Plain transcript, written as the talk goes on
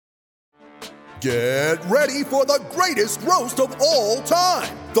Get ready for the greatest roast of all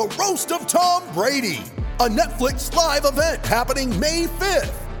time, the Roast of Tom Brady, a Netflix live event happening May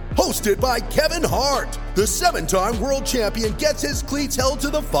 5th. Hosted by Kevin Hart, the 7-time world champion gets his cleats held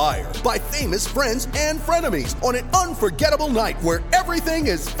to the fire by famous friends and frenemies on an unforgettable night where everything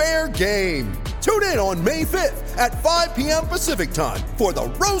is fair game. Tune in on May 5th at 5 p.m. Pacific time for the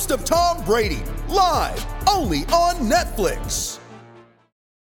Roast of Tom Brady, live only on Netflix.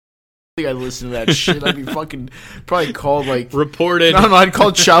 I think I'd listen to that shit. I'd be fucking probably called like reported. I don't know. I'd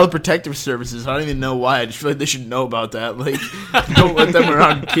call Child Protective Services. I don't even know why. I just feel like they should know about that. Like, don't let them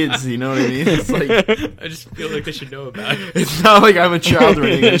around kids. You know what I mean? It's like I just feel like they should know about it. It's not like I'm a child or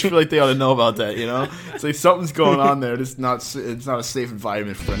anything. I just feel like they ought to know about that. You know? It's like something's going on there. It's not a safe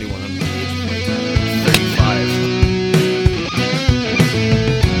environment for anyone under the age of like 35.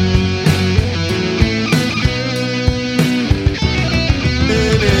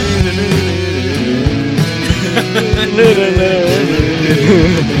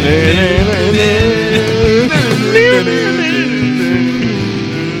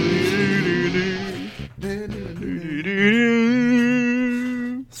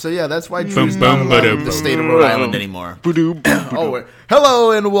 So yeah, that's why Drew's not allowed in the state of Rhode Island anymore.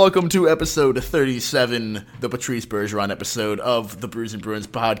 Hello and welcome to episode 37, the Patrice Bergeron episode of the Brews and Bruins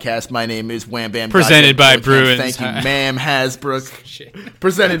podcast. My name is Wham Bam. Presented by Bruins. Thank you, ma'am. Hasbrook.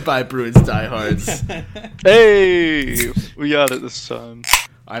 Presented by Bruins Diehards. Hey, we got it this time.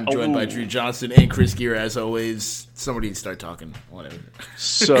 I'm joined by Drew Johnson and Chris Gear as always. Somebody start talking. Whatever.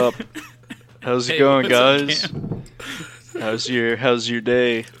 Sup? How's it going, guys? How's your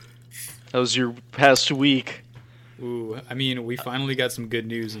day? How's your past week? Ooh, I mean, we finally got some good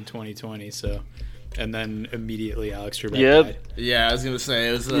news in 2020, so, and then immediately Alex Trebek died. Yeah, I was gonna say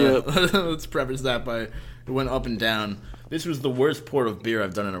it was. Let's preface that by it went up and down. This was the worst pour of beer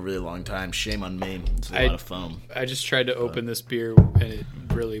I've done in a really long time. Shame on me. It's a lot of foam. I just tried to open this beer and it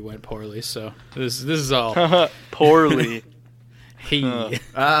really went poorly. So this is all poorly.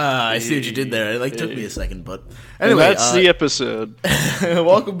 I see what you did there. It took me a second, but anyway, and that's the episode.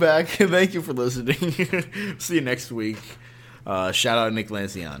 Welcome back. Thank you for listening. See you next week. Shout out Nick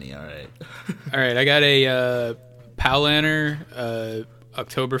Lanciani. All right. I got a Paulaner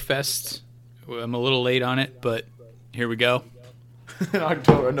Oktoberfest. I'm a little late on it, but here we go.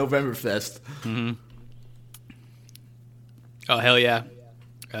 Novemberfest. Mm-hmm. Oh hell yeah!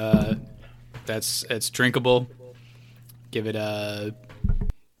 It's drinkable. Give it a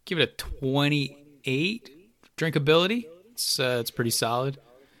 28 drinkability. It's pretty solid.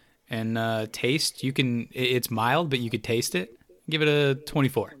 And taste, it's mild, but you could taste it. Give it a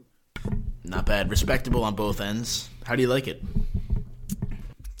 24. Not bad. Respectable on both ends. How do you like it?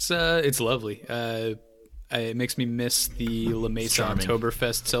 It's lovely. It makes me miss the La Mesa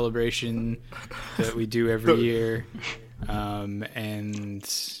Oktoberfest celebration that we do every year. And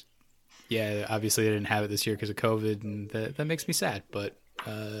yeah, obviously I didn't have it this year because of COVID, and that makes me sad. But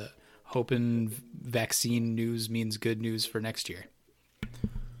hoping vaccine news means good news for next year.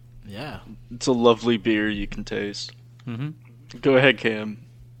 Yeah. It's a lovely beer you can taste. Mm-hmm. Go ahead, Cam.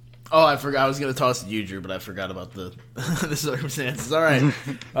 Oh, I forgot. I was going to toss it to you, Drew, but I forgot about the the circumstances. All right.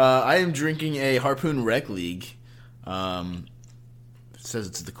 I am drinking a Harpoon Rec League. It says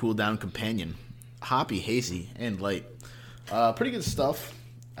it's the cool down companion. Hoppy, hazy, and light. Pretty good stuff.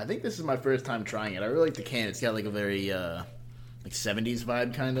 I think this is my first time trying it. I really like the can. It's got like a very like 70s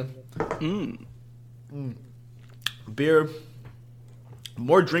vibe kind of. Beer,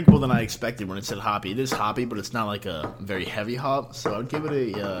 more drinkable than I expected when it said hoppy. It is hoppy, but it's not like a very heavy hop. So I would give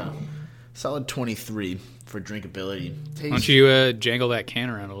it a solid 23 for drinkability. Taste. Why don't you jangle that can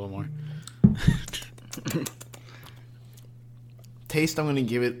around a little more? Taste, I'm going to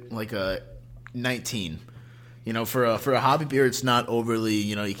give it like a 19. You know, for a hoppy beer, it's not overly,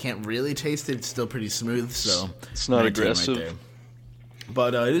 you can't really taste it. It's still pretty smooth, so it's not aggressive. Right there.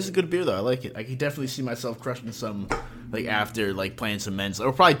 But it is a good beer, though. I like it. I could definitely see myself crushing some, like, after, like, playing some men's,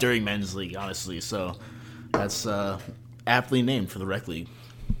 or probably during men's league, honestly. So that's aptly named for the rec league.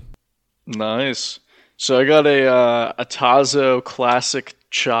 Nice. So I got a Tazo Classic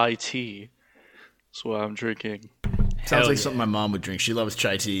Chai Tea. That's what I'm drinking. Sounds like something my mom would drink. She loves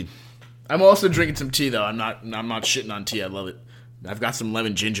chai tea. I'm also drinking some tea, though. I'm not shitting on tea. I love it. I've got some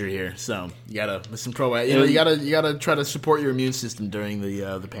lemon ginger here, so you gotta with some you gotta try to support your immune system during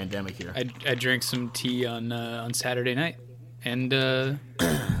the pandemic here. I drank some tea on Saturday night and Nice.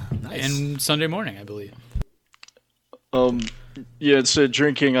 and Sunday morning, I believe. Yeah, instead of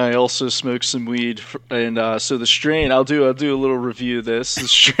drinking, I also smoked some weed, and so the strain, I'll do a little review of this. The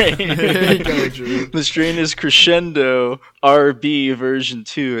strain, the strain is Crescendo RB version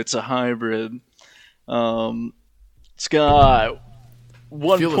 2. It's a hybrid. It's got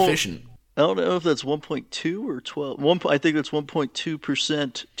Feel efficient. I don't know if that's 1.2 or 12. I think that's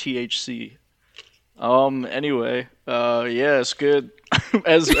 1.2% THC. Anyway, yeah, it's good.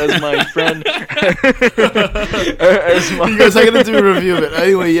 as my friend, You guys, I gotta do a review of it.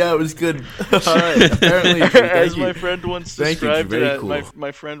 Anyway, yeah, it was good. All right, apparently, as my friend once described it, cool.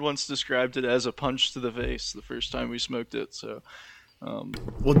 my friend once described it as a punch to the face the first time we smoked it. So,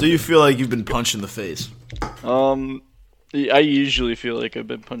 well, do you feel like you've been punched in the face? I usually feel like I've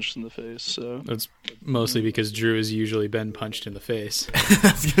been punched in the face. So That's mostly because Drew has usually been punched in the face.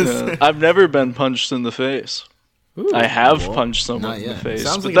 I've never been punched in the face. Ooh. I have punched someone not in the yet. face,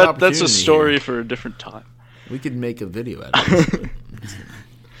 Sounds but like an that's a opportunity story here. for a different time. We could make a video out of this.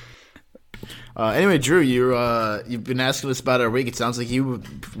 Anyway, Drew, you've been asking us about our week. It sounds like you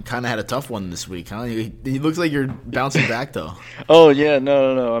kind of had a tough one this week, huh? It looks like you're bouncing back, though. Oh yeah,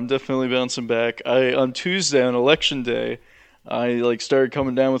 no, I'm definitely bouncing back. On Tuesday, on election day, I started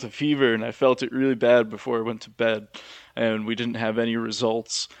coming down with a fever, and I felt it really bad before I went to bed, and we didn't have any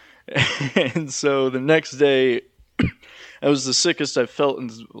results. And so the next day, I was the sickest I've felt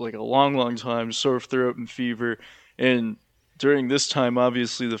in like a long time, sore throat and fever. And during this time,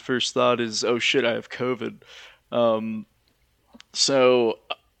 obviously, the first thought is, oh shit, I have COVID. So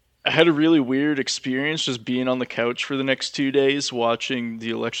I had a really weird experience just being on the couch for the next 2 days watching the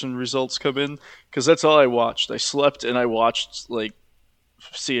election results come in, because that's all I watched. I slept and I watched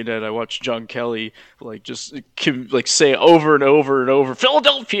CNN. I watched John Kelly just say over and over and over,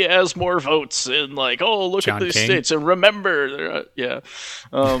 Philadelphia has more votes, and look John at these King? states and remember, yeah.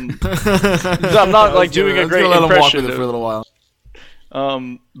 I'm not doing a great let him walk impression with it for a little while.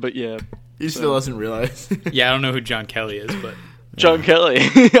 but yeah, He still doesn't realize. Yeah, I don't know who John Kelly is, but John Kelly.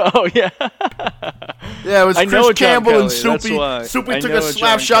 Oh yeah. Yeah, it was I know Chris John Campbell and Kelly, that's why. Soupy I took know a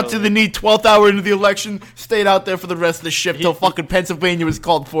slap John shot to Kelly. the knee 12th hour into the election, stayed out there for the rest of the shift till fucking Pennsylvania was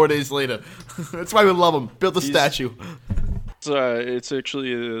called 4 days later. That's why we love him. Built a statue. It's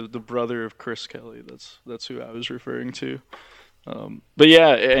actually the brother of Chris Kelly. That's who I was referring to. But yeah,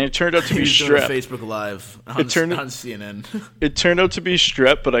 and it turned out to be He's doing a strep. Facebook Live on CNN. It turned out to be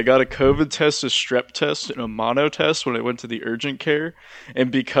strep, but I got a COVID test, a strep test, and a mono test when I went to the urgent care.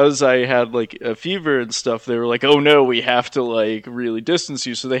 And because I had a fever and stuff, they were like, "Oh no, we have to really distance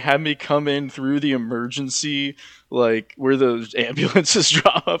you." So they had me come in through the emergency, where the ambulances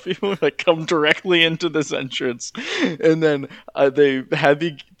drop off people, come directly into this entrance. And then they had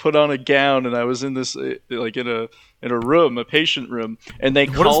me put on a gown, and I was in this in a room, a patient room, and they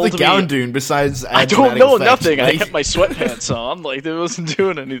What called is the gown me. doing besides I add don't dramatic know, effect? nothing. I kept my sweatpants on. It wasn't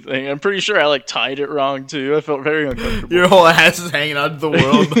doing anything. I'm pretty sure I tied it wrong too. I felt very uncomfortable. Your whole ass is hanging out to the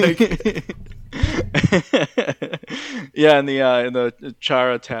world. Yeah, and the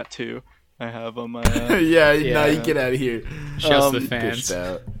Chara tattoo I have on my. Yeah, Yeah. no, you get out of here. shouts to the Bitched fans.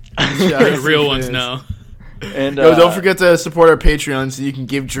 out. The real ones know. And Yo, don't forget to support our Patreon so you can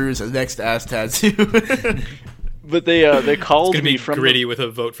give Drew's next ass tattoo. But they called It's gonna me be from gritty with a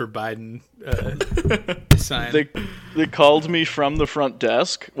vote for Biden sign. They called me from the front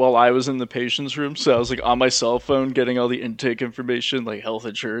desk while I was in the patient's room, so I was on my cell phone getting all the intake information, health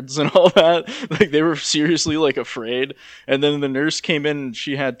insurance and all that. They were seriously afraid. And then the nurse came in and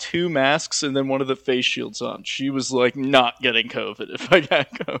she had 2 masks and then one of the face shields on. She was not getting COVID if I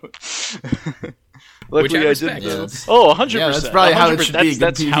got COVID. Which I Luckily, I respect. didn't. Yeah, that's- Oh, 100%. Yeah, that's probably how it should be.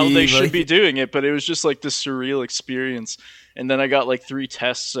 That's Good how TV, they should be doing it. But it was just this surreal experience. And then I got 3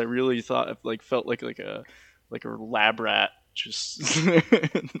 tests. I really thought felt like a lab rat. Just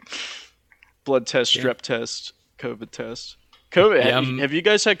blood test, strep test, COVID test. COVID. Yeah, have you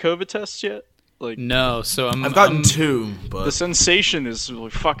guys had COVID tests yet? No, you I've gotten 2, but The sensation is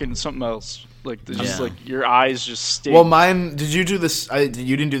fucking something else. Just Yeah. your eyes just sting. well, mine. Did you do this? You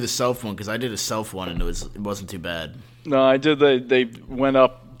didn't do the self one because I did a self one and it wasn't too bad. No, I did. They went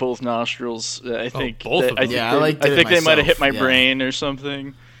up both nostrils. I think. both of them? Yeah, I did it think they might have hit myself, my yeah. brain or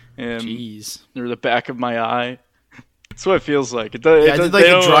something, Jeez. or the back of my eye. That's what it feels like. Yeah, I did they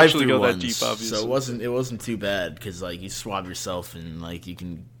a don't drive actually through go ones, that deep, obviously. so it wasn't too bad because you swab yourself and you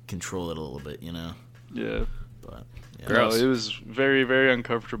can control it a little bit, Yeah. But yeah. Gross. No, it was very, very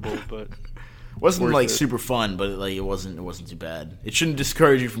uncomfortable, but It wasn't worth it. super fun, but it wasn't too bad. It shouldn't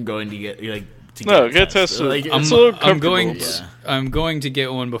discourage you from going to get to No, a get test. tested. Like, It's a little I'm going. comfortable, I'm going to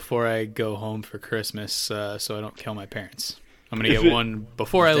get one before I go home for Christmas, so I don't kill my parents. I'm gonna If get it- one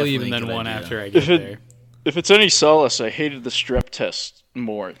before I leave, and Definitely a then good one idea. after I get If it- there. If it's any solace, I hated the strep test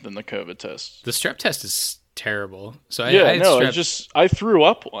more than the COVID test. The strep test is terrible. So Yeah, I had no, strep. I threw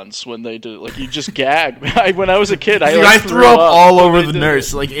up once when they did. Like, you just gag. When I was a kid, Dude, I I threw up all when over they the did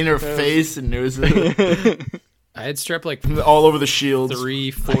nurse, like in her face, and it was I had strep like all over the shields.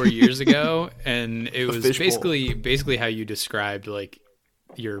 3-4 years ago, and it was fishbowl. basically how you described like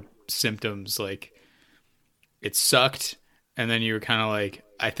your symptoms. Like, it sucked, and then you were kind of like,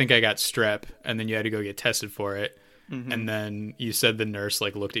 I think I got strep, and then you had to go get tested for it. And then you said the nurse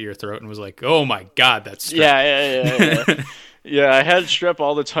like looked at your throat and was like, "Oh my god, that's strep." Yeah. Yeah, I had strep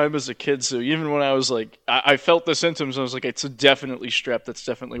all the time as a kid, so even when I was like, I felt the symptoms, I was like, it's definitely strep, that's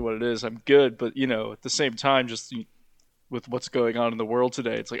definitely what it is, I'm good, but, at the same time, just with what's going on in the world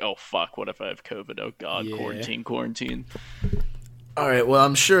today, it's like, oh, fuck, what if I have COVID? Oh, God, Yeah. quarantine. All right, well,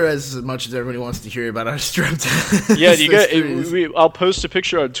 I'm sure as much as everybody wants to hear about our strep test. Yeah, I'll post a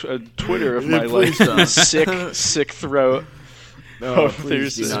picture on Twitter of my, Please don't. sick throat. No, There's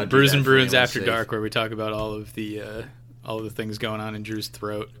please do not do Brews that and for Bruins anyone's After sake. Dark, where we talk about all of the things going on in Drew's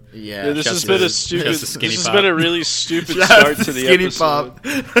throat. Yeah, This has Just been the- a stupid. just the This skinny has pop. been a really stupid Shout start out to the Skinny episode.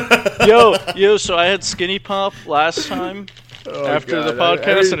 Pop. Yo, so I had skinny pop last time after the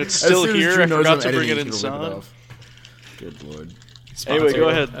podcast, and it's still here. I forgot to bring it inside. Good lord. Anyway, go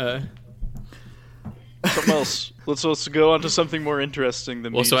ahead. Uh, Something else. Let's go on to something more interesting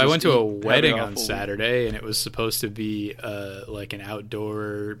than. Well, me so I just went to a having wedding awful on week. Saturday, and it was supposed to be like an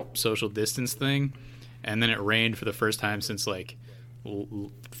outdoor social distance thing, and then it rained for the first time since like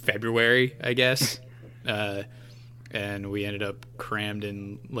February, I guess, and we ended up crammed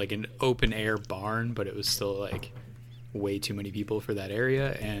in like an open air barn, but it was still like way too many people for that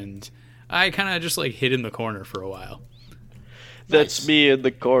area, and I kind of just like hid in the corner for a while. That's me in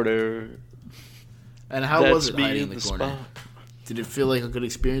the corner. And how That's was it me hiding in in the the corner? spot. Did it feel like a good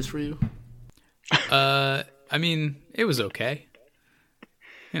experience for you? I mean, it was okay.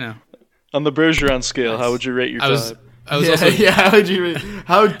 On the Bergeron scale, how would you rate your I was time? also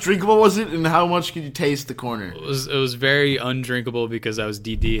How drinkable was it, and how much could you taste the corner? It was very undrinkable because I was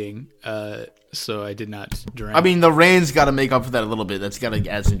DDing, so I did not drink. I mean, the rain's got to make up for that a little bit. That's got to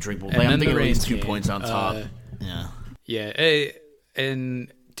add some drinkable. And Like, I'm then the thinking at least rain 2 came. points on top. Yeah. yeah,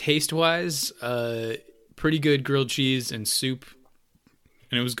 and taste-wise, pretty good grilled cheese and soup,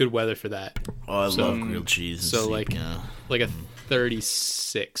 and it was good weather for that. Oh, I So- love grilled cheese. And so, soup, like- yeah. Like a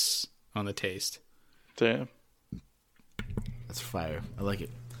 36 on the taste, Damn. That's fire. I like it.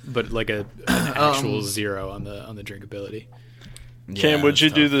 but like an actual 0 on the drinkability. Cam, Yeah, what'd you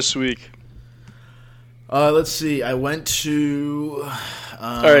that's do tough. this week? Let's see. I went to.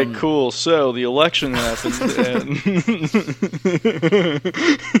 All right, cool. So the election happened, and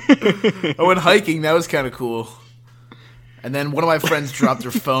I went hiking. That was kind of cool. And then one of my friends dropped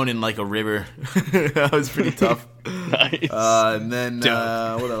her phone in like a river. That was pretty tough. nice. And then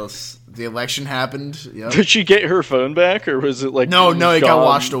what else? The election happened. Yep. Did she get her phone back, or was it like No, it got gone?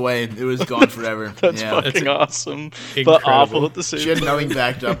 washed away. It was gone forever. That's yeah. fucking awesome, but incredible. awful at the same She had time. nothing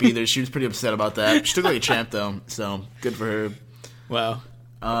backed up either. She was pretty upset about that. She took like a champ though, so good for her. Wow.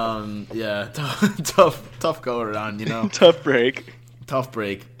 Yeah, tough go around. Tough break. Tough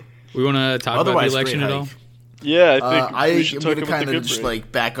break. We want to talk about the Otherwise, election great at all? hike. Yeah, I think we I'm should going talk to about the kind of good just break.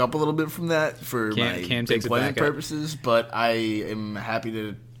 like back up a little bit from that for Cam my takes it employment back up. purposes, but I am happy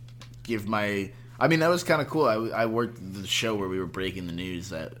to give my. I mean, that was kind of cool. I worked the show where we were breaking the news.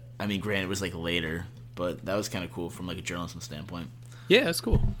 Granted, it was like later, but that was kind of cool from like a journalism standpoint. Yeah, that's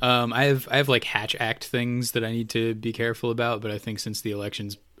cool. I have like Hatch Act things that I need to be careful about, but I think since the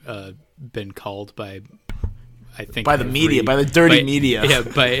election's been called by, I think By the media, by the dirty media. yeah,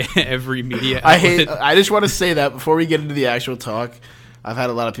 by every media. I outlet. just want to say that before we get into the actual talk. I've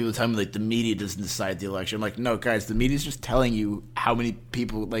had a lot of people tell me like the media doesn't decide the election. I'm like, no, guys, the media's just telling you how many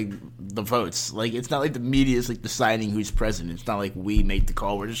people like the votes. Like, it's not like the media is like deciding who's president. It's not like we make the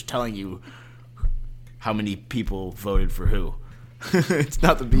call. We're just telling you how many people voted for who. It's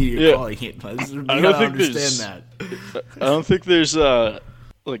not the media Yeah. calling it. You I don't gotta think understand there's- that. I don't think there's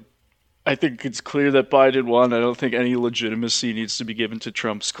I think it's clear that Biden won. I don't think any legitimacy needs to be given to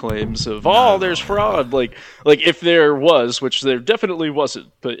Trump's claims of there's fraud. Like if there was, which there definitely wasn't,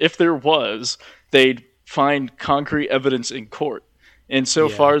 but if there was, they'd find concrete evidence in court. And so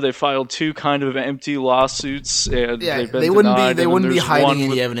Yeah. far, they filed 2 kind of empty lawsuits, and Yeah, they've been they wouldn't denied, be. They and wouldn't be there's hiding one any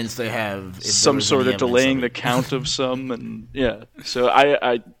with evidence they have. If there some was sort any of evidence delaying of the it. count of some, and yeah. So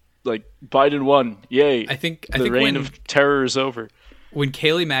I like Biden won. Yay! I think the reign when of terror is over. when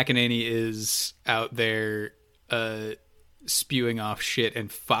Kayleigh McEnany is out there spewing off shit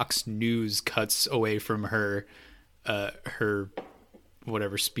and Fox News cuts away from her her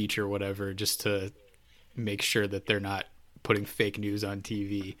whatever speech or whatever just to make sure that they're not putting fake news on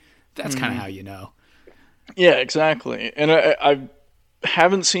TV. That's kind of how you know. Yeah, exactly. And I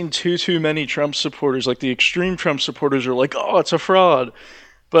haven't seen too many Trump supporters. Like the extreme Trump supporters are like, "Oh, it's a fraud."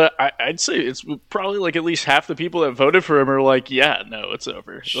 But I'd say it's probably like at least half the people that voted for him are like, "Yeah, no, it's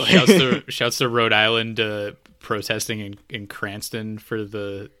over." Shouts to Rhode Island protesting in Cranston for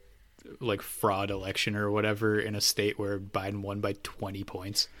the like fraud election or whatever in a state where Biden won by 20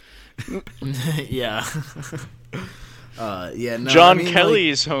 points. Yeah. Yeah. No, John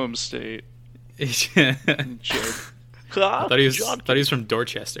Kelly's home state. I thought he was from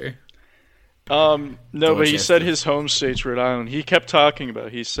Dorchester. No, but he said his home state's Rhode Island. He kept talking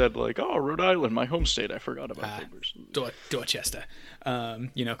about. He said like, "Oh, Rhode Island, my home state." I forgot about that. Dorchester.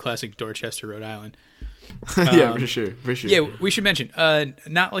 Classic Dorchester, Rhode Island. Yeah, for sure. Yeah, we should mention,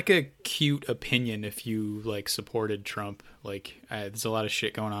 not like a cute opinion if you like supported Trump. Like, there's a lot of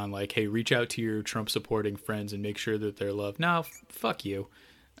shit going on. Like, hey, reach out to your Trump supporting friends and make sure that they're loved. No, fuck you.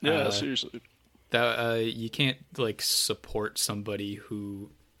 Yeah, seriously. That you can't like support somebody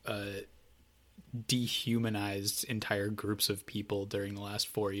who dehumanized entire groups of people during the last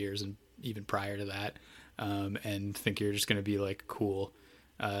 4 years and even prior to that, and think you're just gonna be like cool.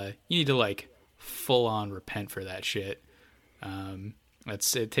 You need to like full on repent for that shit.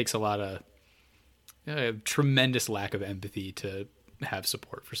 It takes a lot of tremendous lack of empathy to have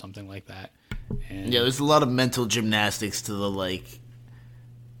support for something like that. And yeah, there's a lot of mental gymnastics to the like,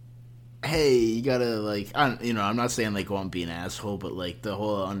 hey, you gotta like, I'm not saying like go and be an asshole, but like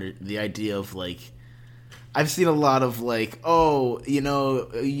the idea of like, I've seen a lot of like, oh,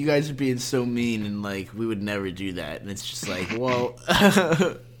 you guys are being so mean and like we would never do that, and it's just like, well,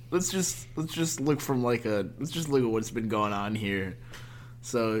 let's just look at what's been going on here.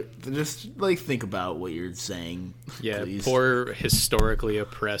 So just like think about what you're saying. Yeah, please. Poor historically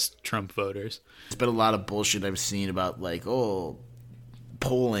oppressed Trump voters. There's been a lot of bullshit I've seen about like, oh,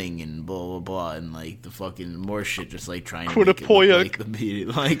 polling and blah blah blah, and like the fucking more shit, just like trying to make it look like the media,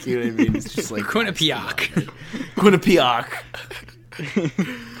 like, you know what I mean? It's just like Quinnipiac.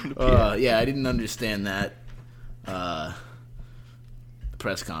 Yeah, I didn't understand that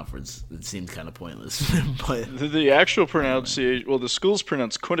press conference. It seemed kind of pointless. But the actual pronunciation, well, the school's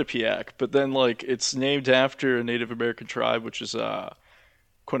pronounced Quinnipiac, but then like it's named after a Native American tribe, which is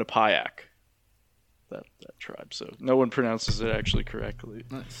Quinnipiac. That tribe. So no one pronounces it actually correctly.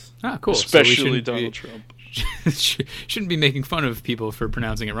 Nice. Ah, cool. Especially so Donald Trump. Shouldn't be making fun of people for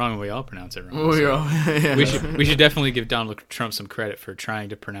pronouncing it wrong when we all pronounce it wrong. Yeah. We should definitely give Donald Trump some credit for trying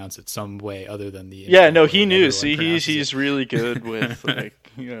to pronounce it some way other than the. Yeah, no, he knew. See, he's really good with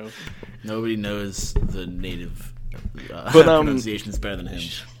like, Nobody knows the native pronunciations better than him.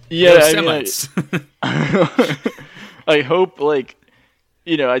 Yeah, Semites. I hope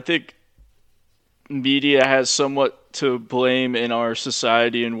I think media has somewhat to blame in our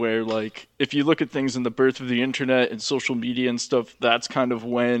society, and where like if you look at things in the birth of the internet and social media and stuff, that's kind of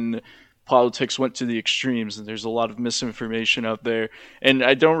when politics went to the extremes, and there's a lot of misinformation out there. And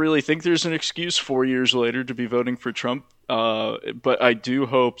I don't really think there's an excuse 4 years later to be voting for Trump, but I do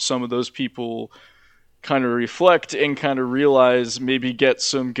hope some of those people kind of reflect and kind of realize, maybe get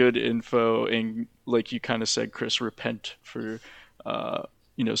some good info, and like you kind of said, Chris, repent for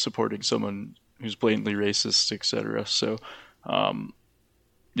supporting someone who's blatantly racist, etc. So,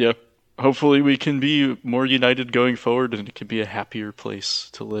 hopefully we can be more united going forward, and it can be a happier place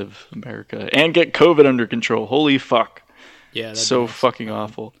to live, America, and get COVID under control. Holy fuck. Yeah. That's so nice. Fucking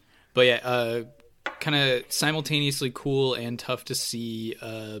awful. But yeah, kind of simultaneously cool and tough to see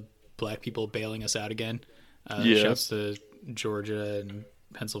black people bailing us out again. Shouts to Georgia and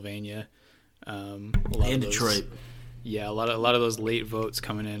Pennsylvania. And Detroit. Yeah, a lot of those late votes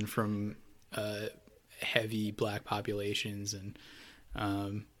coming in from heavy black populations, and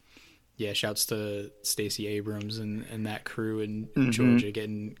shouts to Stacey Abrams and that crew in Georgia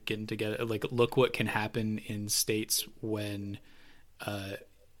getting together. Like, look what can happen in states when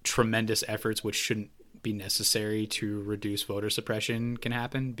tremendous efforts, which shouldn't be necessary to reduce voter suppression, can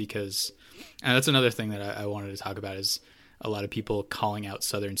happen. Because, and that's another thing that I wanted to talk about, is a lot of people calling out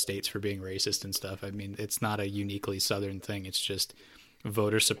southern states for being racist and stuff. I mean, it's not a uniquely southern thing. It's just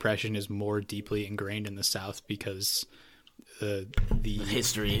voter suppression is more deeply ingrained in the South because the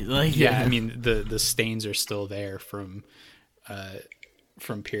history, I mean, the stains are still there from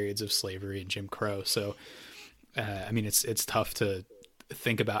periods of slavery and Jim Crow. So, I mean, it's tough to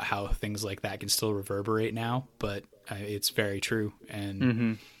think about how things like that can still reverberate now, but it's very true.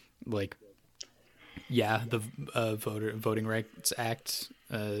 And the Voting Rights Act,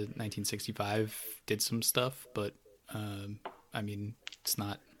 1965 did some stuff, but I mean,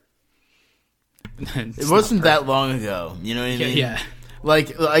 it wasn't that long ago. You know what I mean? Yeah.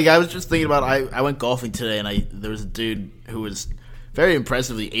 Like I was just thinking about. I went golfing today, and there was a dude who was very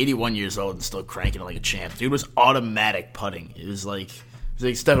impressively 81 years old and still cranking like a champ. Dude was automatic putting. It was like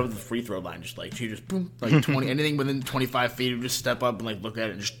step up the free throw line, just like he just boom, like 20 anything within 25 feet, he would just step up and like look at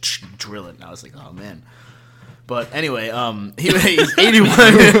it and just drill it. And I was like, oh man. But anyway, he's 81.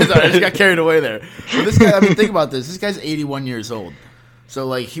 Sorry, I just got carried away there. But this guy, I mean, think about this. This guy's 81 years old. So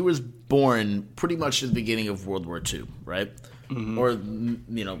like he was born pretty much at the beginning of World War II, right? Mm-hmm. Or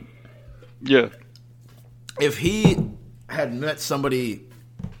yeah. If he had met somebody,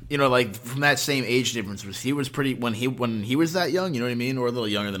 like from that same age difference, he was pretty when he was that young, you know what I mean, or a little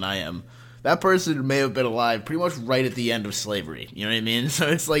younger than I am. That person may have been alive pretty much right at the end of slavery. You know what I mean? So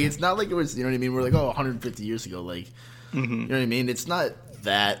it's like it's not like it was, you know what I mean. We're like 150 years ago, like you know what I mean. It's not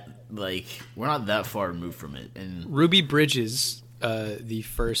that like we're not that far removed from it. And Ruby Bridges, the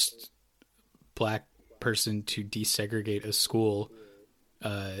first black person to desegregate a school,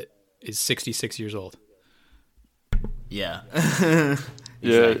 is 66 years old. Yeah.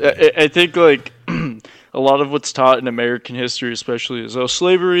 Yeah, I think like a lot of what's taught in American history especially is,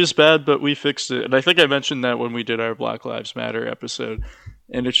 slavery is bad, but we fixed it. And I think I mentioned that when we did our Black Lives Matter episode.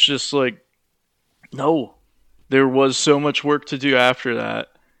 And it's just like, no, there was so much work to do after that.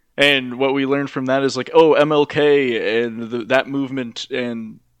 And what we learned from that is like, MLK and that movement,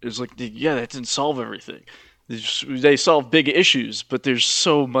 and it's like, yeah, that didn't solve everything. They solved big issues, but there's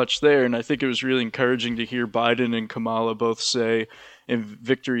so much there. And I think it was really encouraging to hear Biden and Kamala both say in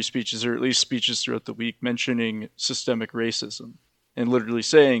victory speeches, or at least speeches throughout the week, mentioning systemic racism and literally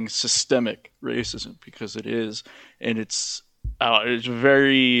saying systemic racism, because it is. And it's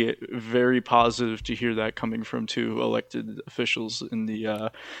very, very positive to hear that coming from two elected officials in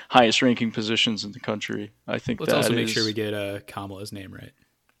the highest ranking positions in the country. I think let's also make sure we get Kamala's name right.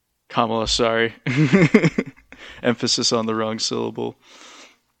 Kamala, sorry. Emphasis on the wrong syllable.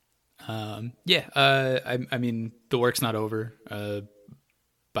 I mean, the work's not over.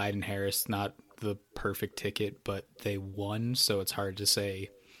 Biden-Harris, not the perfect ticket, but they won, so it's hard to say,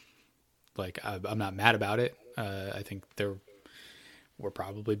 like, I'm not mad about it. I think there were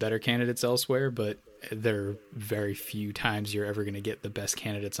probably better candidates elsewhere, but there are very few times you're ever going to get the best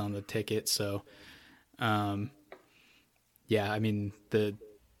candidates on the ticket. So, I mean,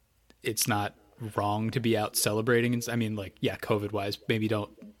 it's not wrong to be out celebrating. I mean, like, yeah, COVID wise, maybe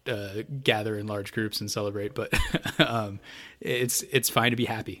don't gather in large groups and celebrate, but it's fine to be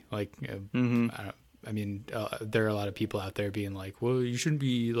happy. Like, I mean, there are a lot of people out there being like, well, you shouldn't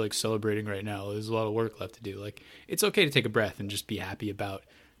be like celebrating right now. There's a lot of work left to do. Like, it's okay to take a breath and just be happy about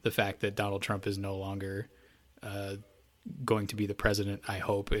the fact that Donald Trump is no longer going to be the president, I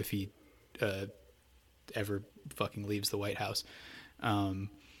hope, if he ever fucking leaves the White House.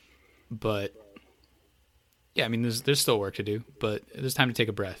 But yeah, I mean, there's still work to do, but there's time to take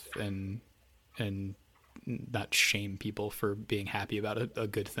a breath and not shame people for being happy about a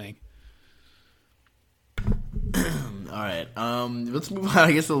good thing. All right, let's move on.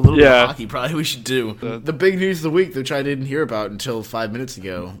 I guess a little bit of hockey. Probably we should do the big news of the week, which I didn't hear about until 5 minutes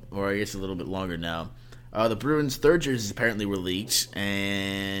ago, or I guess a little bit longer now. The Bruins' third jerseys apparently were leaked,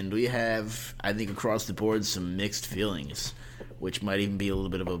 and we have, I think, across the board, some mixed feelings, which might even be a little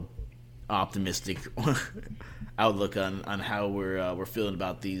bit of a optimistic outlook on how we're feeling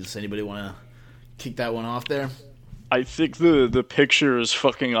about these. Anybody want to kick that one off there? I think the picture is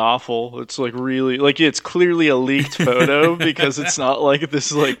fucking awful. It's like really, like, it's clearly a leaked photo because it's not like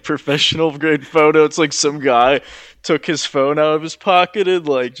this like professional grade photo. It's like some guy took his phone out of his pocket and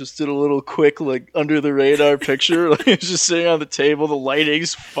like just did a little quick like under the radar picture. Like it's just sitting on the table. The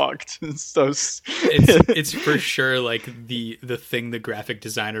lighting's fucked and stuff. It's for sure like the thing the graphic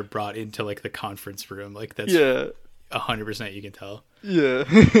designer brought into like the conference room. Like that's 100% you can tell. Yeah.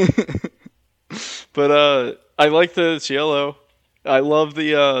 But I like that it's yellow. I love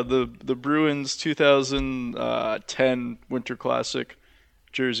the Bruins 2010 Winter Classic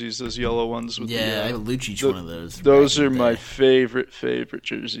jerseys, those yellow ones. With I have a Lucic one of those. Those are my favorite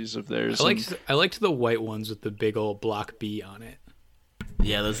jerseys of theirs. I liked the white ones with the big old block B on it.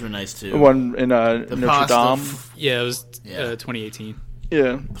 Yeah, those were nice too. One in Notre Dame. It was 2018.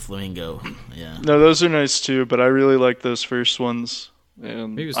 Yeah, the Flamingo. Yeah. No, those are nice too, but I really like those first ones.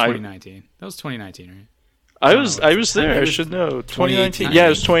 And maybe it was 2019. That was 2019, right? I was there. I should know. 2019. Yeah, it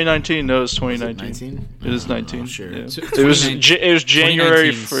was 2019. No, it was 2019. It is 19. Oh, sure. Yeah. So it was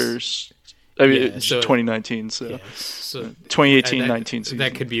January 1st. I mean, it's 2019. So 2018-19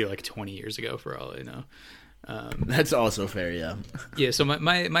 that could be like 20 years ago for all I know. That's also fair. Yeah. Yeah. So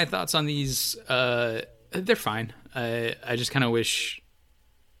my thoughts on these, they're fine. I just kind of wish.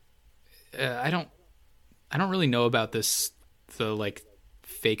 I don't really know about this. The like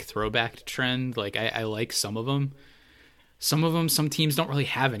fake throwback trend. Like I like some of them. Some teams don't really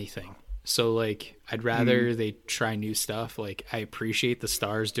have anything. So like I'd rather they try new stuff. Like I appreciate the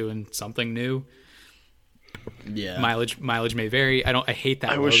Stars doing something new. Yeah. Mileage may vary. I hate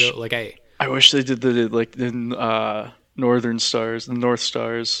that logo. I wish they did the Northern Stars, the North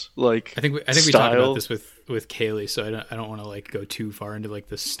Stars. Like I think we talked about this with Kaylee, so I don't want to like go too far into like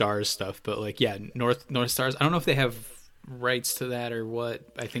the Stars stuff. But like North Stars. I don't know if they have rights to that or what.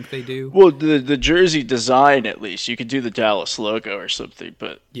 I think they do. Well, the jersey design, at least you could do the Dallas logo or something.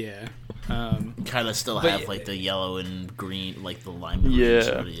 But yeah, kind of still have like the yellow and green, like the lime green.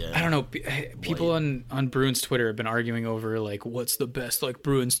 Sort of, yeah. I don't know. People on Bruins Twitter have been arguing over like what's the best like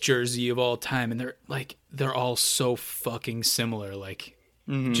Bruins jersey of all time, and they're all so fucking similar. Like,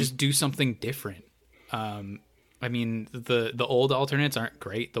 just do something different. I mean, the old alternates aren't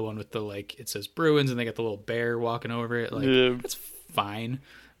great. The one with the like it says Bruins and they got the little bear walking over it. Like that's fine,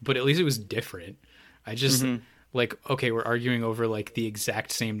 but at least it was different. I just like, okay, we're arguing over like the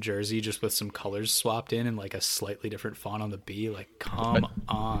exact same jersey just with some colors swapped in and like a slightly different font on the B. Like, come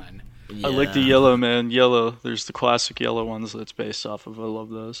on. Yeah. I like the yellow, man. Yellow. There's the classic yellow ones that's based off of. I love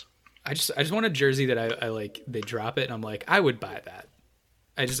those. I just want a jersey that I like. They drop it and I'm like, I would buy that.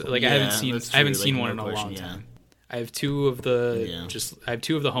 I just like I haven't seen one in a long time. I have two of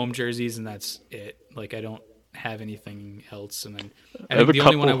the home jerseys and that's it. Like I don't have anything else. And then I think the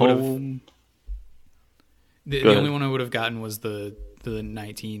only one I would have the only one I would have gotten was the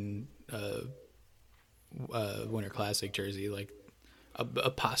 19 Winter Classic jersey. Like a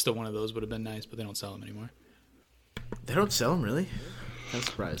pasta one of those would have been nice, but they don't sell them anymore. They don't sell them, really? I'm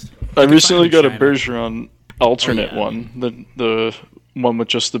surprised. I recently got a Bergeron alternate one, the one with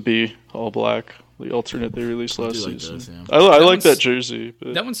just the B, all black. The alternate they released last season. Those, yeah. I like that jersey.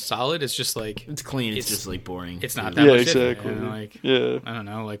 But that one's solid. It's just like it's clean. It's just like boring. It's not that much exactly. Like, I don't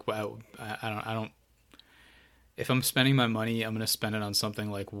know. Like I don't. If I'm spending my money, I'm gonna spend it on something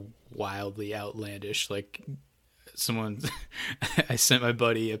like wildly outlandish. Like someone, I sent my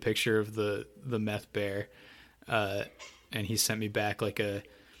buddy a picture of the meth bear, and he sent me back like a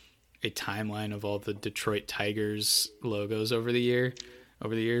timeline of all the Detroit Tigers logos over the years,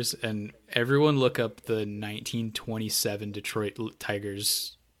 and everyone look up the 1927 Detroit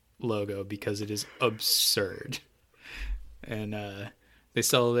Tigers logo because it is absurd. And they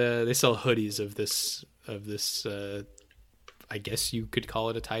sell hoodies of this I guess you could call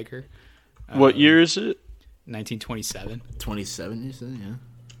it a tiger. What year is it? 1927. 27, you said, yeah.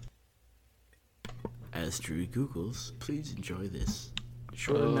 As Drew Googles, please enjoy this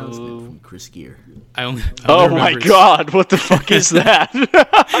short announcement from Chris Gear. Oh my god, what the fuck is that? Oh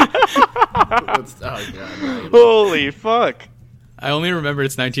god. Holy fuck. I only remember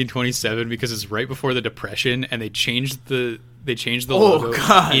it's 1927 because it's right before the Depression and they changed the logo. Oh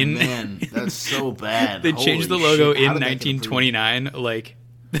god, man, that's so bad. They changed the logo in 1929. Like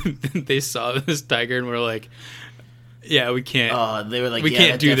they saw this tiger and were like, yeah, we can't. They were like, we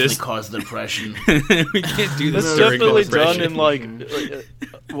can't do this. Caused the Depression. We can't do this. That's during definitely the Depression. done in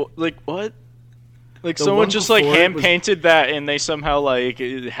like what? Like the someone just like hand painted that, and they somehow like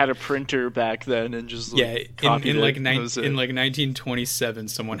had a printer back then, and just in 1927,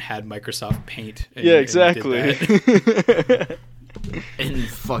 someone had Microsoft Paint. And, exactly. And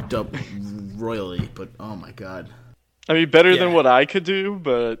fucked up royally, but oh my god. I mean, better than what I could do,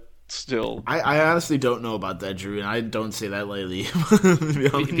 but still. I honestly don't know about that, Drew, and I don't say that lightly.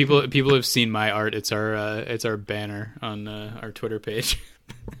 People have seen my art. It's our banner on our Twitter page.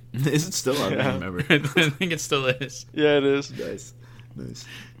 Is it still? I don't remember. I think it still is. Yeah, it is. Nice. Good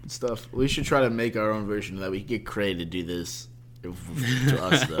stuff. We should try to make our own version of that. We could get Cray to do this to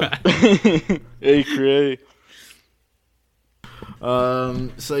us, though. Hey, Cray.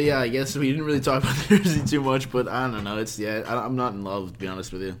 So yeah, I guess we didn't really talk about the jersey too much, but I don't know. I'm not in love, to be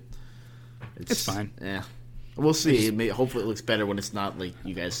honest with you. It's fine. Yeah. We'll see. Hopefully it looks better when it's not like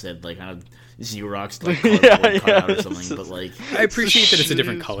you guys said, like kind of Xerox like cardboard cutout or something. But like, I appreciate that it's a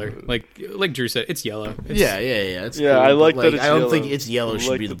different color. Like Drew said, it's yellow. Yeah. It's cool, I like that. It's I don't yellow. think it's yellow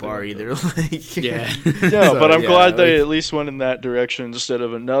should be the bar either. Like, yeah. No, but I'm glad they at least went in that direction instead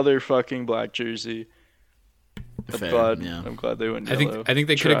of another fucking black jersey. I'm glad they went yellow. I think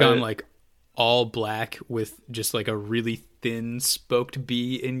they could have gone like all black with just like a really thin spoked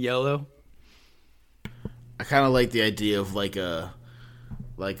B in yellow. I kind of like the idea of like a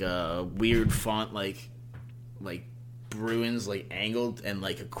weird font like Bruins like angled and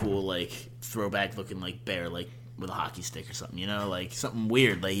like a cool like throwback looking like bear like with a hockey stick or something, you know, like something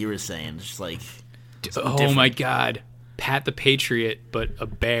weird like you were saying, just like oh my god, Pat the Patriot, but a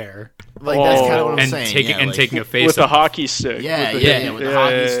bear. Like that's kind of what I'm saying. Taking a face with a off. hockey stick. with the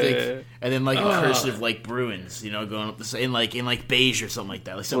hockey stick, and then like a cursive like Bruins, going up the side in like beige or something like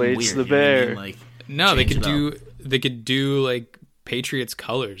that, like something Blades weird. the bear. Like No, they could do like Patriots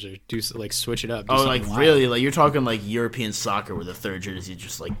colors or do like switch it up. Oh, like wild. Really? Like you're talking like European soccer where the third jersey is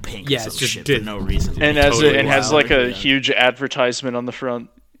just like pink. Yeah, it's just shit for no reason. And has like a huge advertisement on the front.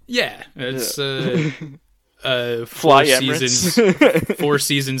 Yeah, it's Fly Emirates. 4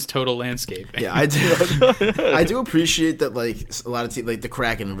 seasons total landscape. Yeah, I do appreciate that. Like a lot of teams, like the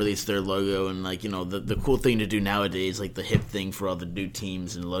Kraken released their logo, and like the cool thing to do nowadays, like the hip thing for all the new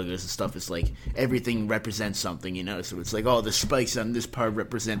teams and logos and stuff, is like everything represents something, So it's like, oh, the spikes on this part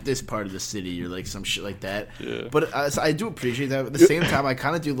represent this part of the city, or like some shit like that. Yeah. But so I do appreciate that. But at the same time, I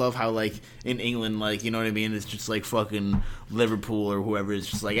kind of do love how like in England, like what I mean, it's just like fucking Liverpool or whoever is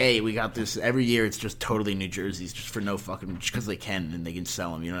just like, hey, we got this every year. It's just totally new jerseys just for no fucking, just because they can and they can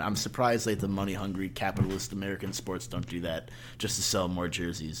sell them. I'm surprised like the money hungry capitalist American sports don't do that just to sell more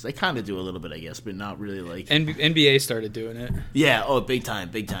jerseys. They kind of do a little bit, I guess, but not really like. NBA started doing it. Yeah. Oh, big time.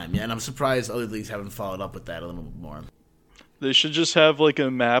 Yeah, and I'm surprised other leagues haven't followed up with that a little bit more. They should just have like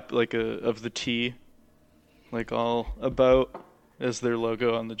a map of the T, like all about as their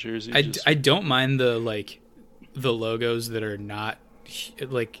logo on the jersey. I don't mind the logos that are not.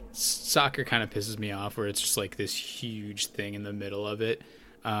 Like soccer kind of pisses me off where it's just like this huge thing in the middle of it,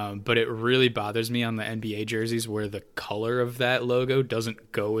 but it really bothers me on the NBA jerseys where the color of that logo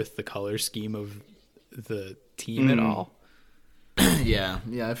doesn't go with the color scheme of the team at all. Yeah,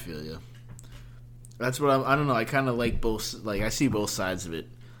 I feel you. That's what I don't know. I kind of like both. Like I see both sides of it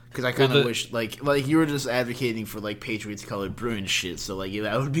because I kind of wish like you were just advocating for like Patriots colored Bruins shit. So like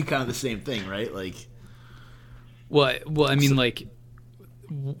that would be kind of the same thing, right? Like, well, I mean like.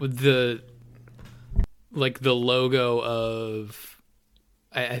 The logo of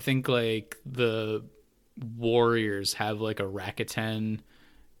I think like the Warriors have like a Rakuten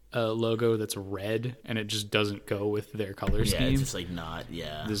logo that's red and it just doesn't go with their color scheme. Yeah, it's just like not.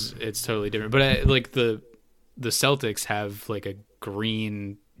 Yeah, it's totally different. But like the Celtics have like a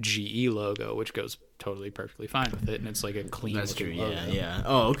green GE logo which goes totally perfectly fine with it, and it's like a clean. That's true. Logo. Yeah.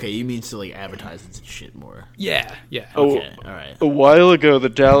 Oh, okay. You mean to like advertise and shit more? Yeah. Okay. All right. A while ago, the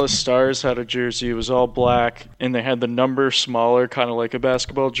Dallas Stars had a jersey. It was all black, and they had the number smaller, kind of like a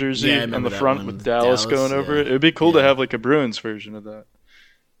basketball jersey, on the front with Dallas going over it. It'd be cool to have like a Bruins version of that,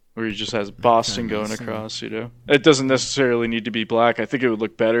 where he just has Boston going across. It doesn't necessarily need to be black. I think it would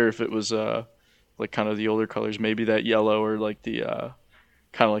look better if it was like kind of the older colors, maybe that yellow or like the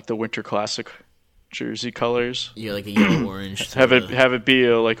kind of like the Winter Classic jersey colors. Yeah, like a yellow orange. have it be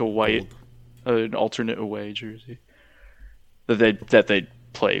like a white, an alternate away jersey that they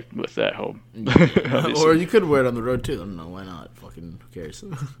play with at home. Or you could wear it on the road too. I don't know, why not? Fucking who cares?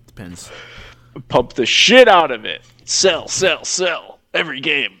 Depends. Pump the shit out of it. Sell every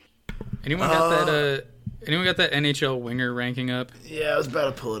game. Anyone got that? Anyone got that NHL winger ranking up? Yeah, I was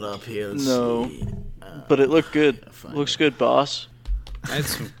about to pull it up here. Let's see. But it looked good. Looks good, boss. I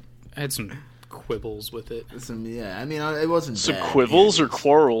had some quibbles with it. I mean, it wasn't some bad. Quibbles or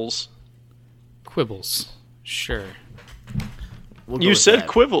quarrels? Quibbles, sure. You said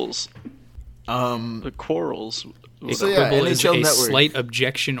quibbles. The quarrels. A quibble is a slight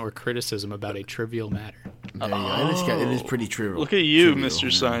objection or criticism about a trivial matter. There you go. It is pretty trivial. Look at you,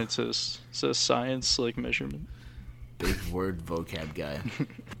 Mr. Scientist. It says science like measurement. Big word vocab guy.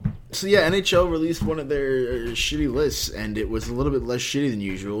 So yeah, NHL released one of their shitty lists, and it was a little bit less shitty than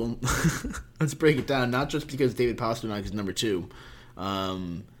usual. Let's break it down, not just because David Pastrnak is number 2.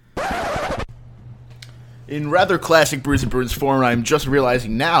 In rather classic Brews and Bruins form, I'm just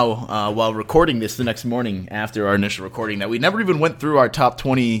realizing now, while recording this the next morning after our initial recording, that we never even went through our top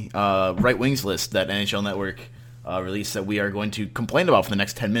 20 right wings list that NHL Network released that we are going to complain about for the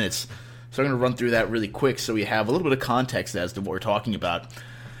next 10 minutes. So I'm going to run through that really quick so we have a little bit of context as to what we're talking about.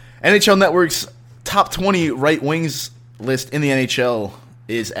 NHL Network's top 20 right wings list in the NHL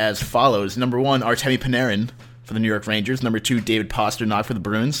is as follows. Number 1, Artemi Panarin for the New York Rangers. Number 2, David Pastrnak for the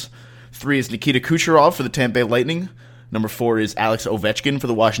Bruins. 3 is Nikita Kucherov for the Tampa Bay Lightning. Number 4 is Alex Ovechkin for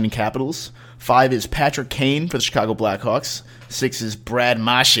the Washington Capitals. 5 is Patrick Kane for the Chicago Blackhawks. 6 is Brad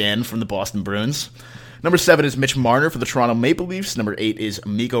Marchand from the Boston Bruins. Number 7 is Mitch Marner for the Toronto Maple Leafs. Number 8 is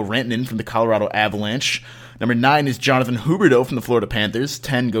Mikko Rantanen from the Colorado Avalanche. Number 9 is Jonathan Huberdeau from the Florida Panthers.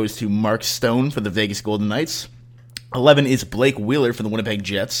 10 goes to Mark Stone for the Vegas Golden Knights. 11 is Blake Wheeler for the Winnipeg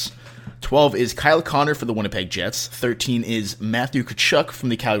Jets. 12 is Kyle Connor for the Winnipeg Jets. 13 is Matthew Tkachuk from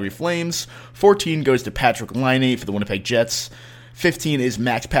the Calgary Flames. 14 goes to Patrick Laine for the Winnipeg Jets. 15 is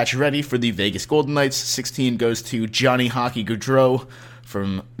Max Pacioretty for the Vegas Golden Knights. 16 goes to Johnny Hockey Gaudreau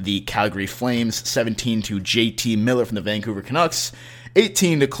from the Calgary Flames. 17 to JT Miller from the Vancouver Canucks.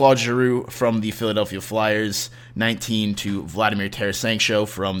 18 to Claude Giroux from the Philadelphia Flyers. 19 to Vladimir Tarasenko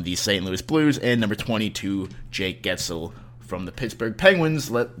from the St. Louis Blues. And number 20 to Jake Getzel from the Pittsburgh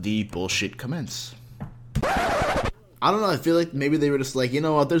Penguins. Let the bullshit commence. I don't know. I feel like maybe they were just like, you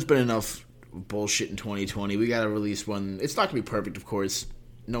know what? There's been enough bullshit in 2020. We got to release one. It's not going to be perfect, of course.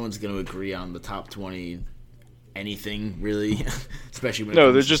 No one's going to agree on the top 20 anything, really. Especially when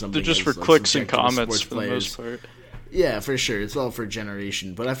they're just for clicks and comments for the most part. Yeah, for sure. It's all for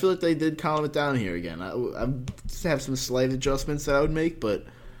generation. But I feel like they did calm it down here again. I have some slight adjustments that I would make, but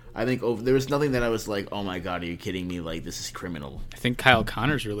I think there was nothing that I was like, oh my god, are you kidding me? Like, this is criminal. I think Kyle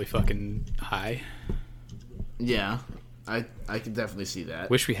Connor's really fucking high. Yeah, I can definitely see that.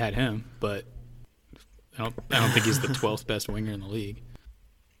 Wish we had him, but I don't think he's the 12th best winger in the league.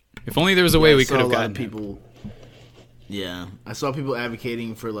 If only there was a way we could have gotten people. Yeah, I saw people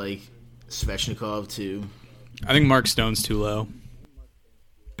advocating for like Svechnikov too. I think Mark Stone's too low.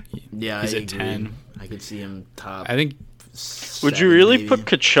 Yeah, he's at 10. I could see him top. I think. Would you really put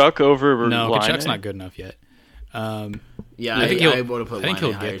Tkachuk over? No, Line Tkachuk's not good enough yet. Yeah, I think I would have put Line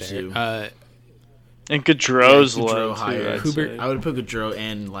higher too. And Gaudreau's low higher. I would put Gaudreau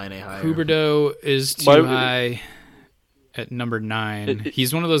and Line higher. Huberdeau is too high at number 9.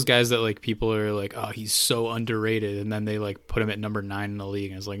 He's one of those guys that like people are like, oh, he's so underrated, and then they like put him at number 9 in the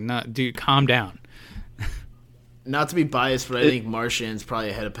league, and it's like, nah, dude, calm down. Not to be biased, but I think Marchand's probably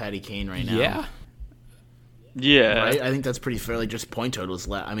ahead of Patty Kane right now. Yeah. Right? I think that's pretty fair. Like, just point totals.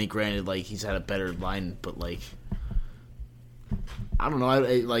 I mean, granted, like, he's had a better line, but, like, I don't know.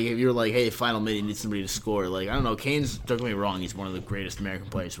 Like, if you're like, hey, final minute, you need somebody to score. Like, I don't know. Kane's, don't get me wrong, he's one of the greatest American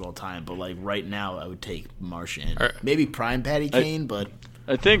players of all time. But, like, right now, I would take Marchand. Maybe prime Patty Kane, but...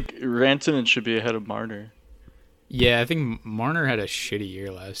 I think Rantanen should be ahead of Marner. Yeah, I think Marner had a shitty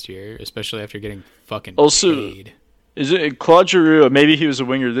year last year, especially after getting fucking paid. Is it Claude Giroux? Maybe he was a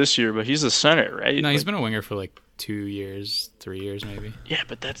winger this year, but he's a center, right? No, he's been a winger for like 2 years, 3 years maybe. Yeah,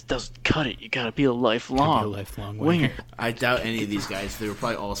 but that doesn't cut it. You gotta be a lifelong winger. I doubt any of these guys. They were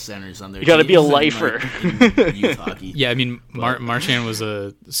probably all centers on their team. You gotta be a lifer. In youth hockey. Yeah, I mean, Marchand was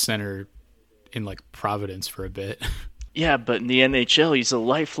a center in like Providence for a bit. Yeah, but in the NHL, he's a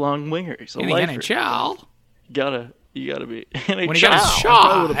lifelong winger. He's a lifer. The NHL? You gotta be NHL. When he got his shot, I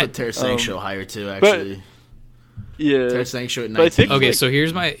probably would have put Tarasenko higher too, actually. Yeah, Tarasenko at 19. Okay, so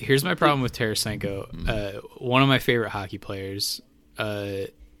here's my problem with Tarasenko. One of my favorite hockey players.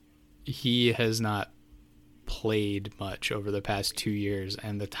 He has not played much over the past 2 years,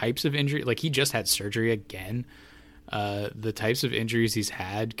 and the types of injury, like he just had surgery again. The types of injuries he's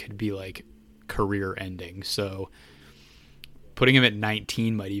had could be like career-ending. So putting him at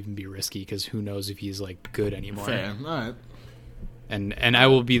 19 might even be risky because who knows if he's like good anymore. Fair, all right. And I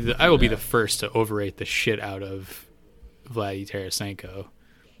will be the first to overrate the shit out of Vladdy Tarasenko.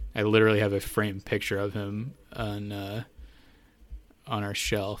 I literally have a framed picture of him on our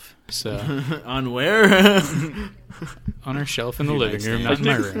shelf. So on where? On our shelf in the living room, not in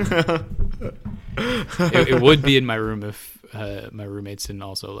my room. It would be in my room if my roommates didn't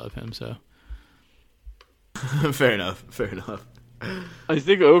also love him. So fair enough. I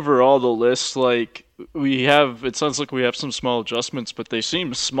think overall the list, like it sounds like we have some small adjustments, but they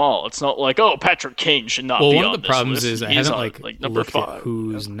seem small. It's not like, oh, Patrick Kane should not be on this list. One of the problems is I haven't like looked 5. at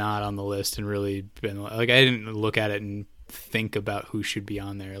who's not on the list and really been like I didn't look at it and think about who should be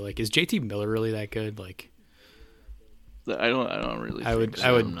on there. Like, is JT Miller really that good? Like, I don't really. I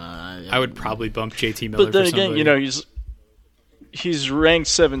would probably bump JT Miller. But then for again, somebody. He's ranked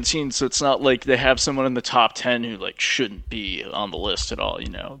 17, so it's not like they have someone in the top 10 who like shouldn't be on the list at all.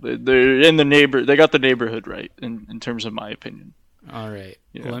 They're in the they got the neighborhood right in terms of my opinion. All right,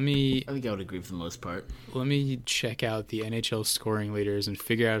 I think I would agree for the most part. Let me check out the NHL scoring leaders and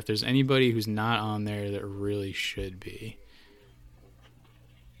figure out if there's anybody who's not on there that really should be.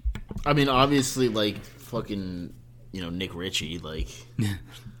 I mean, obviously, like fucking, Nick Ritchie, like.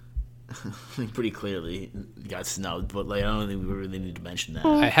 Pretty clearly got snubbed, but like I don't think we really need to mention that.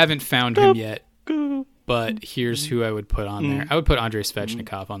 I haven't found him yet, but here's who I would put on there. I would put Andrei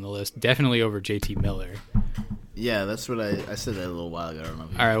Svechnikov on the list, definitely over JT Miller. Yeah, that's what I said that a little while ago. I don't know.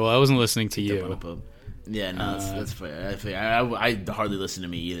 All right, well, I wasn't listening to you. Yeah, no, that's fair. I hardly listen to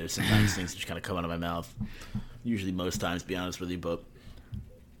me either. Sometimes things just kind of come out of my mouth. Usually, most times, to be honest with you, but.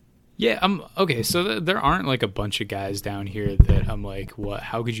 Yeah, okay, so there aren't like a bunch of guys down here that I'm like, what?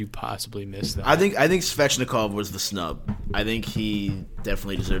 How could you possibly miss that? I think Svechnikov was the snub. I think he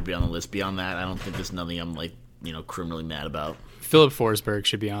definitely deserved to be on the list. Beyond that, I don't think there's nothing I'm like criminally mad about. Philip Forsberg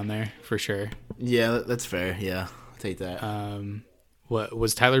should be on there for sure. Yeah, that's fair. Yeah, I'll take that. What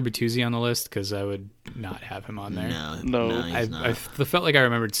was Tyler Bertuzzi on the list? Because I would not have him on there. No. he's not. I felt like I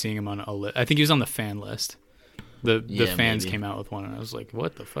remembered seeing him on a list. I think he was on the fan list. The fans came out with one, and I was like,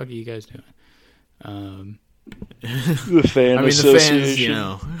 "What the fuck are you guys doing?" The fan association.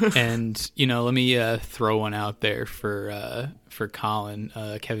 The fans, And let me throw one out there for Colin,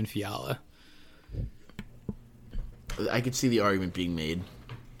 Kevin Fiala. I could see the argument being made.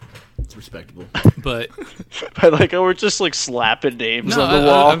 It's respectable. But I like how we're just like slapping names No, on the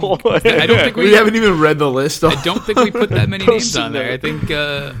wall. I don't think We haven't even read the list. I don't think we put that many names Posted on there. I think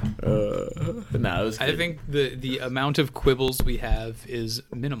No, it was I good. think the amount of quibbles we have is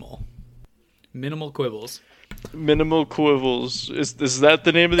minimal. Minimal quibbles. Minimal Quibbles. Is that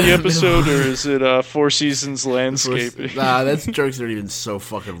the name of the episode, or is it Four Seasons Landscaping? Nah, that's jokes that are even so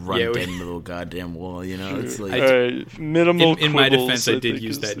fucking run Yeah, dead into the goddamn wall. It's like All right, Minimal In my Quibbles, defense, I did think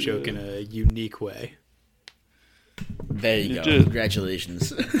use is that the- joke in a unique way. there you go. did.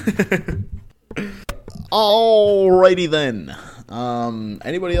 Congratulations. Alrighty then.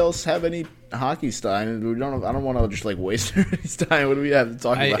 Anybody else have any hockey style? I don't want to just like waste everybody's time. What do we have to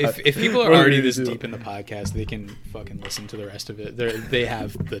talk about? If people are What already we this do? deep in the podcast, they can fucking listen to the rest of it. They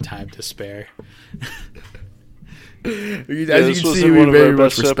have the time to spare. As you this can wasn't see, we one of very our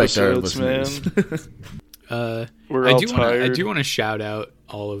much best respect our episodes, listeners. We're I all do tired. want to shout out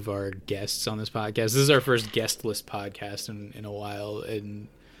all of our guests on this podcast. This is our first guest list podcast in a while, and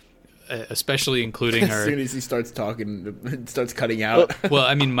especially including As our. soon as he starts talking, it starts cutting out. Well,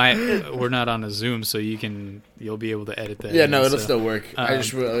 I mean, we're not on a Zoom, so you'll be able to edit that. Yeah, in, no, it'll so. still work.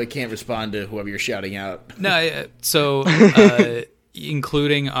 I can't respond to whoever you're shouting out. No, so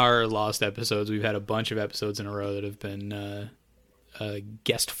including our lost episodes, we've had a bunch of episodes in a row that have been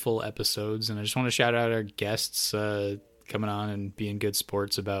guestful episodes, and I just want to shout out our guests coming on and being good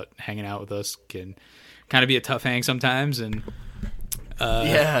sports about hanging out with us. Can kind of be a tough hang sometimes, and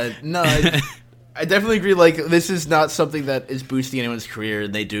Yeah, no, I definitely agree. Like, this is not something that is boosting anyone's career,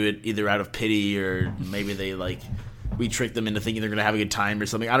 and they do it either out of pity or maybe we trick them into thinking they're going to have a good time or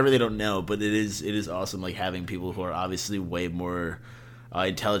something. I really don't know, but it is awesome, like, having people who are obviously way more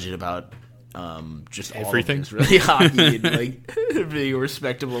intelligent about just Everything. all of things, really, hockey and like being a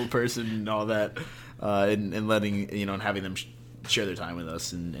respectable person and all that, and letting and having them share their time with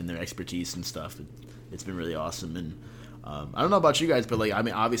us and their expertise and stuff. It's been really awesome. And I don't know about you guys, but like, I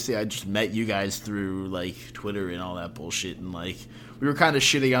mean, obviously I just met you guys through like Twitter and all that bullshit, and like we were kind of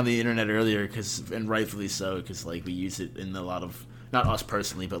shitting on the internet earlier, and rightfully so, because like we use it in a lot of, not us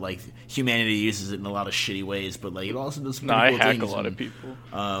personally, but like humanity uses it in a lot of shitty ways, but like it also does some No, pretty I cool hack a things. lot And of people.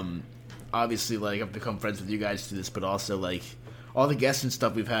 obviously, like, I've become friends with you guys through this, but also like all the guests and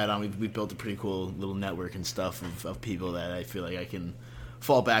stuff we've had on, we've built a pretty cool little network and stuff of people that I feel like I can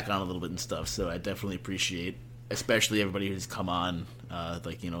fall back on a little bit and stuff. So I definitely appreciate, especially everybody who's come on,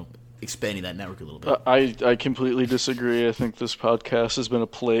 expanding that network a little bit. I completely disagree. I think this podcast has been a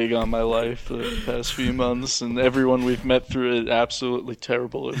plague on my life the past few months, and everyone we've met through it, absolutely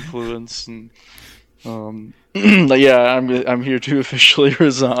terrible influence. And yeah, I'm here to officially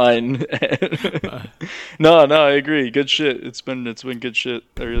resign. No, I agree. Good shit. It's been good shit.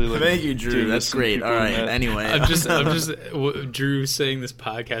 I really like. Thank you, Drew. doing That's this, and great. people All we right. met. Anyway, I'm just Drew saying this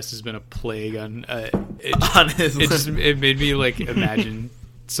podcast has been a plague on. It made me like imagine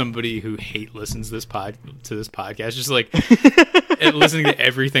somebody who listens to this podcast, just like and listening to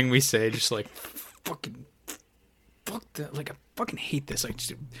everything we say, just like fuck that, like I fucking hate this. I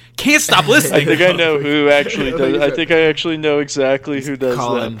just can't stop listening. I think I know who actually does. I think I actually know exactly who does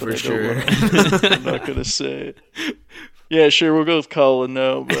Colin, that. for but I sure. I'm not gonna say it. Yeah, sure, we'll go with Colin.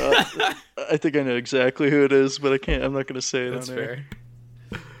 No, but I think I know exactly who it is, but I can't. I'm not gonna say it That's on air.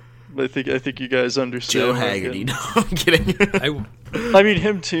 fair. But I think you guys understand. Joe where I'm Haggerty. getting- No, I'm kidding. I mean,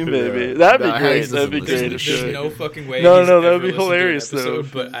 him too, maybe. That'd be No, great. Haggerty That'd be doesn't great. listen if to There's Joe- no fucking way. No, he's no, that would ever be listened to an hilarious, though.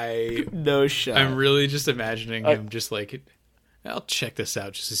 episode, But No shot. I'm really just imagining him just like, I'll check this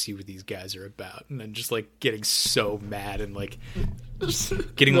out just to see what these guys are about, and then just like getting so mad and like just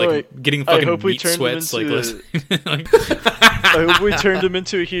getting No, getting I fucking hope we meat turned him sweats like into listening. Like, I hope we turned him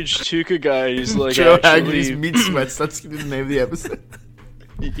into a huge Tuca guy. He's like Joe Haggerty's actually, meat sweats. That's the name of the episode.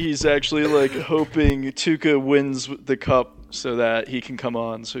 he's actually like hoping Tuca wins the cup so that he can come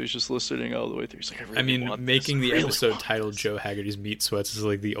on. So he's just listening all the way through. He's like, I mean, making the episode titled "Joe Haggerty's Meat Sweats" is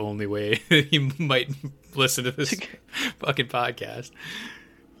like the only way he might listen to this fucking podcast.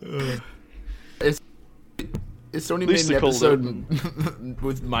 if somebody made an episode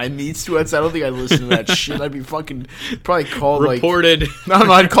with my meat sweats, I don't think I'd listen to that shit. I'd be fucking probably called reported. No,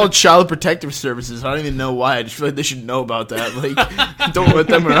 I'd call Child Protective Services. I don't even know why. I just feel like they should know about that. Like, don't let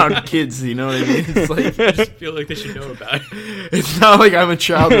them around kids. You know what I mean? It's like I just feel like they should know about it. It's not like I'm a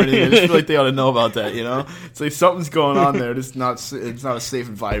child or anything. I just feel like they ought to know about that. You know, it's like something's going on there. It's not a safe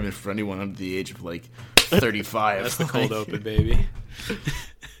environment for anyone under the age of like 35. That's the cold open, baby.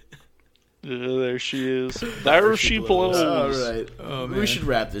 Yeah, there she is. There she blows. All right. Oh, we should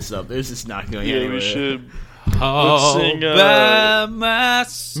wrap this up. There's just not going anywhere. Yeah, we should. All Let's sing, by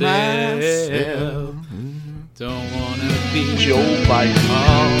myself. Don't wanna be Joe Biden.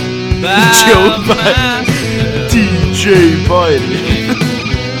 All by Joe Biden. myself. DJ Biden.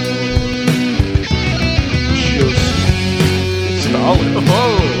 Stalin.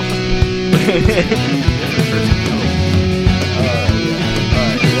 Oh.